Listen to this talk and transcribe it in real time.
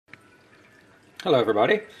Hello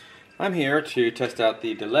everybody, I'm here to test out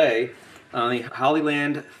the delay on the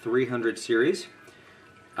Hollyland 300 series.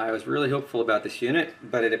 I was really hopeful about this unit,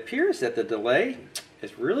 but it appears that the delay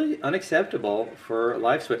is really unacceptable for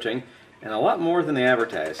live switching and a lot more than they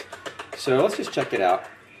advertise. So let's just check it out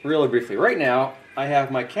really briefly. Right now I have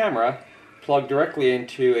my camera plugged directly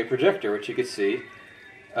into a projector, which you can see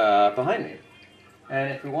behind me.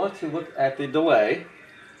 And if we want to look at the delay,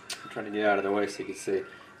 I'm trying to get out of the way so you can see.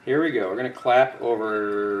 Here we go. We're going to clap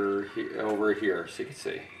over here so you can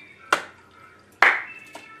see.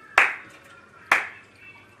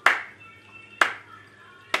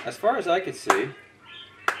 As far as I can see,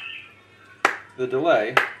 the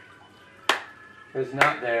delay is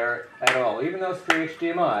not there at all. Even though it's through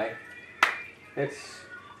HDMI, it's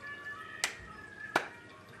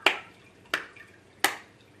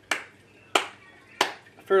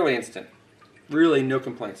fairly instant. Really no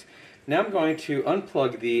complaints. Now I'm going to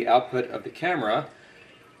unplug the output of the camera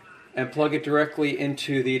and plug it directly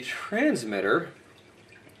into the transmitter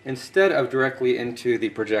instead of directly into the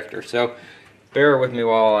projector. So bear with me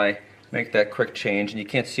while I make that quick change, and you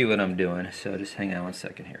can't see what I'm doing, so just hang on one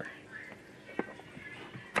second here.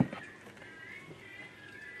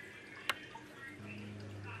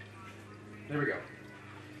 There we go.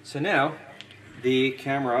 So now the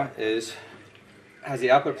camera has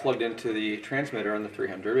the output plugged into the transmitter on the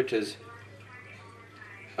 300, which is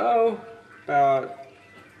about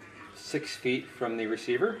 6 feet from the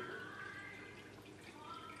receiver.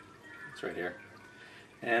 It's right here.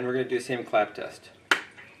 And we're going to do the same clap test.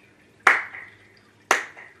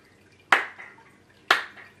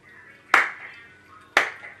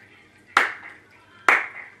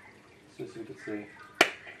 So you can see.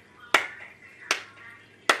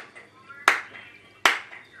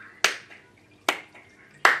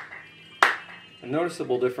 A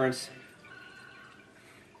noticeable difference.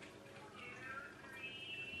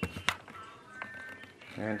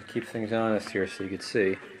 And to keep things honest here so you can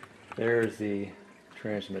see, there's the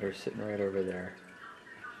transmitter sitting right over there.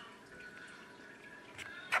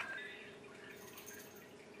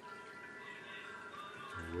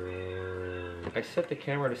 Whoa. I set the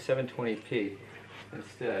camera to 720p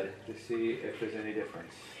instead to see if there's any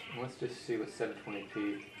difference. Let's just see what 720p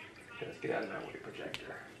does. Let's get out of my way,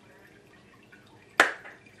 projector.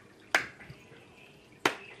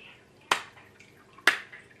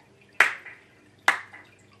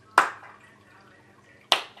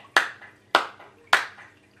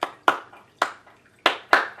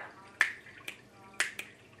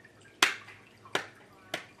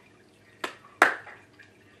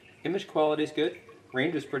 Image quality is good,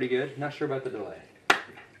 range is pretty good, not sure about the delay.